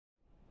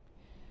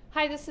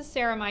Hi, this is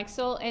Sarah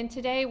Mikesell, and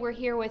today we're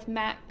here with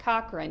Matt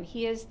Cochran.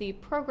 He is the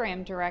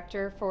Program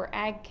Director for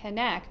Ag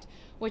Connect,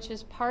 which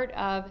is part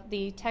of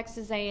the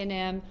Texas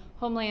A&M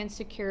Homeland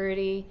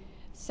Security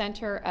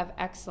Center of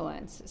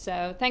Excellence.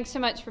 So thanks so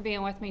much for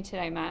being with me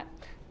today, Matt.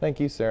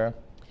 Thank you, Sarah.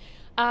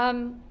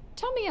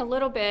 Tell me a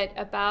little bit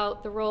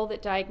about the role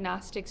that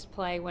diagnostics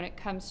play when it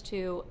comes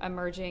to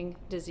emerging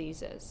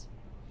diseases.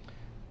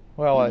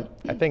 Well,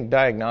 I think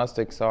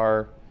diagnostics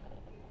are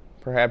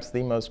perhaps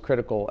the most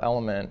critical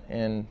element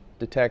in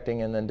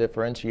detecting and then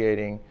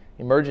differentiating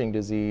emerging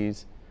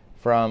disease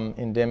from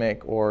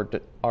endemic or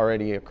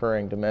already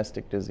occurring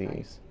domestic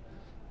disease.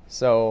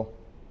 So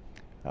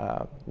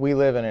we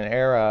live in an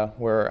era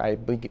where I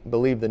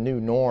believe the new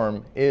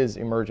norm is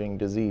emerging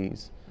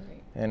disease.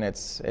 Right. And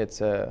it's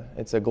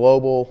a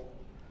global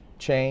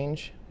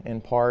change,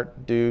 in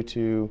part due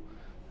to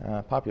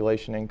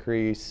population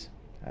increase,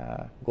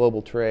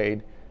 global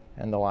trade,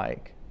 and the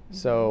like. Mm-hmm.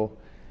 So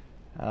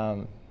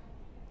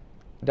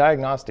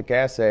diagnostic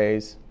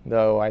assays,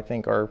 though, I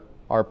think are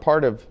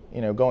part of,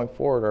 going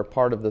forward, are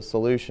part of the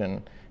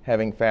solution,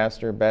 having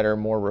faster, better,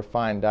 more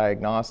refined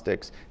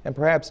diagnostics, and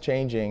perhaps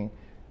changing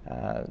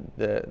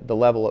the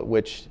level at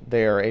which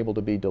they are able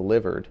to be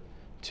delivered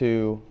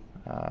to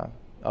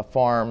a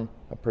farm,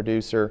 a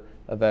producer,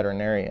 a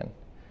veterinarian,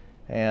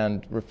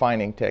 and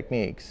refining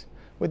techniques.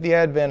 With the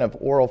advent of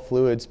oral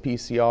fluids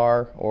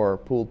PCR or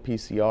pooled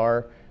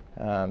PCR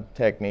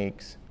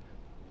techniques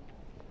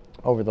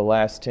over the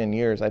last 10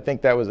 years, I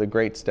think that was a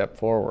great step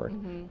forward.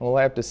 Mm-hmm. We'll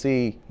have to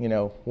see,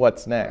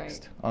 what's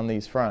next on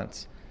these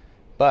fronts.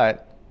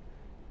 But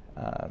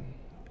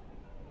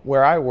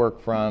where I work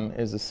from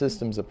is a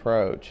systems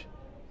approach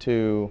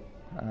to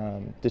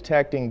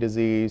detecting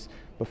disease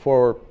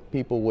before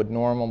people would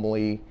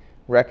normally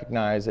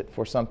recognize it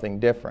for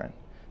something different.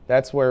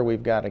 That's where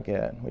we've got to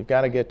get. We've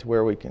got to get to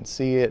where we can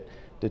see it,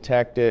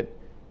 detect it,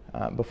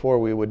 before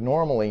we would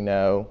normally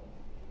know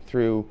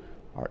through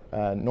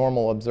our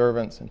normal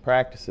observance and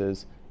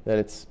practices that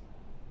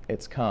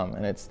it's come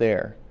and it's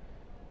there.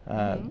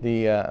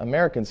 The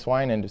American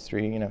swine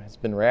industry, has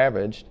been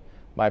ravaged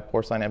by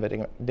porcine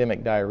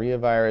epidemic diarrhea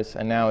virus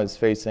and now is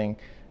facing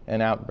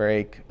an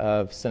outbreak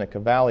of Seneca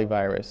Valley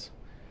virus.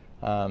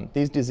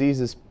 These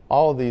diseases,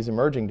 all of these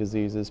emerging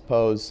diseases,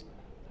 pose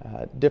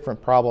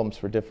different problems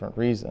for different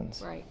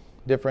reasons. Right.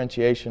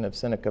 Differentiation of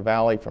Seneca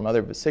Valley from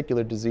other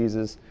vesicular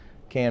diseases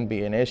can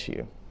be an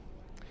issue.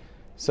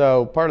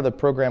 So part of the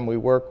program we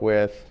work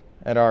with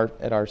at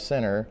our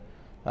center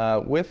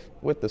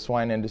with the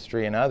swine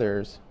industry and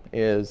others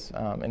is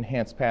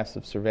enhanced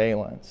passive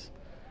surveillance.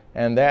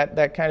 And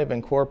that kind of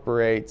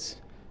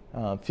incorporates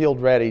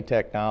field-ready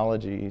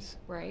technologies.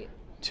 Right.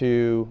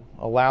 To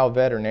allow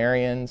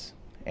veterinarians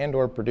and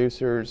or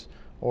producers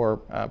or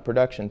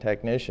production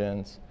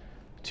technicians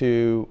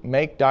to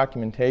make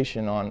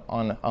documentation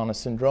on a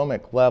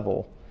syndromic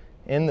level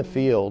in the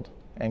field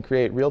and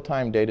create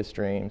real-time data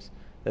streams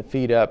that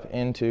feed up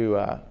into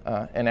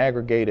an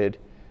aggregated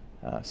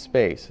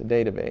space, a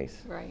database,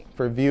 right,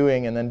 for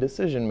viewing and then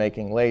decision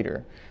making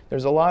later.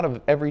 There's a lot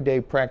of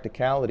everyday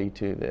practicality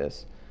to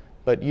this,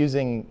 but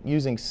using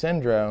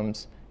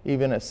syndromes,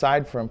 even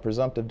aside from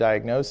presumptive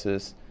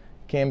diagnosis,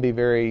 can be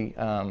very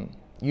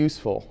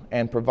useful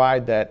and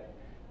provide that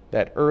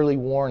early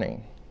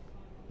warning,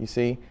 you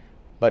see.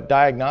 But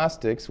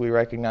diagnostics, we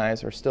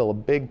recognize, are still a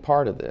big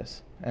part of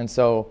this. And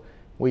so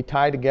we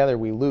tie together,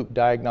 we loop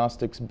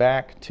diagnostics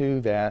back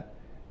to that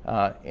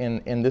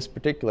in this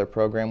particular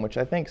program, which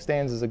I think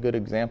stands as a good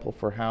example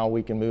for how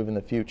we can move in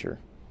the future.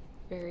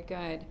 Very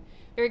good.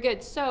 Very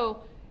good.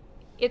 So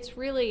it's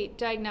really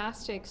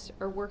diagnostics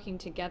are working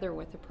together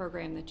with the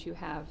program that you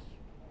have,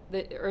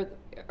 that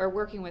are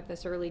working with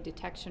this early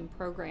detection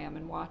program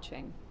and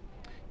watching.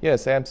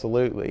 Yes,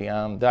 absolutely.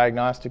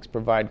 Diagnostics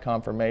provide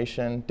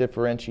confirmation,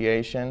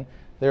 differentiation.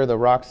 They're the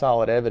rock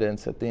solid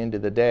evidence at the end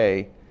of the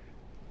day,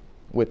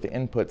 with the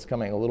inputs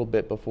coming a little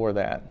bit before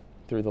that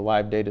through the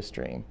live data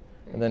stream.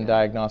 And then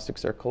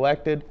diagnostics are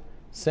collected,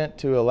 sent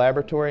to a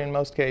laboratory in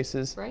most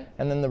cases, right,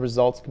 and then the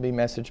results can be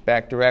messaged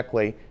back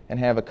directly and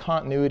have a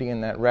continuity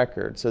in that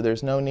record. So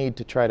there's no need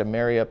to try to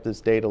marry up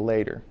this data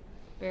later.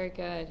 Very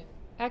good.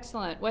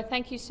 Excellent. Well,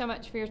 thank you so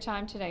much for your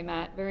time today,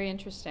 Matt. Very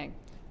interesting.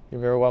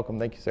 You're very welcome.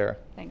 Thank you, Sarah.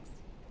 Thanks.